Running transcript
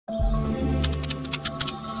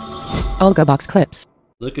Olga box clips.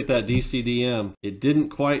 Look at that DCDM. It didn't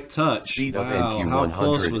quite touch. Speed of Wow, NQ how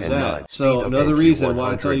close was that? 109. So another reason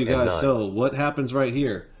why I tell you guys, 109. so what happens right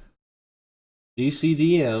here?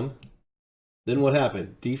 DCDM, then what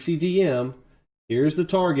happened? DCDM, here's the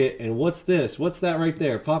target, and what's this? What's that right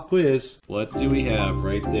there? Pop quiz. What do we have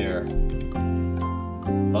right there?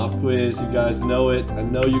 Pop quiz, you guys know it. I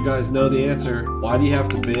know you guys know the answer. Why do you have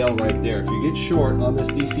to bail right there? If you get short on this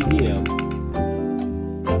DCDM,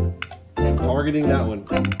 targeting that one,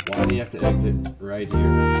 why do you have to exit right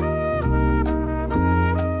here?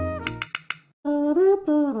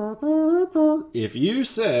 If you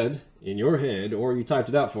said in your head, or you typed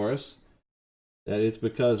it out for us, that it's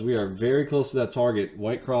because we are very close to that target,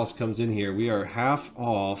 white cross comes in here, we are half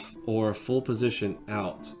off or full position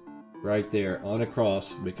out right there on a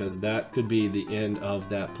cross, because that could be the end of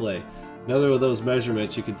that play. Another of those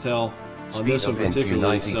measurements you can tell on this one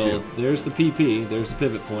particularly. So there's the PP, there's the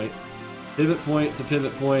pivot point to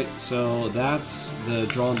pivot point, so that's the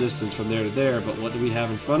drawn distance from there to there. But what do we have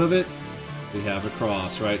in front of it? We have a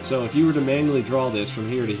cross, right? So if you were to manually draw this from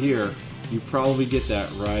here to here, you probably get that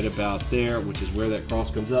right about there, which is where that cross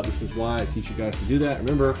comes up. This is why I teach you guys to do that.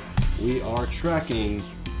 Remember, we are tracking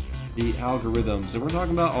the algorithms, and we're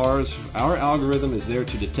talking about ours. Our algorithm is there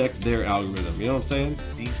to detect their algorithm. You know what I'm saying?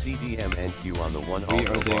 DCDM NQ on the one. We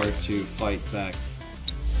are there to fight back.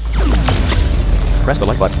 Press the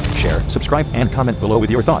like button, share, subscribe, and comment below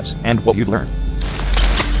with your thoughts and what you've learned.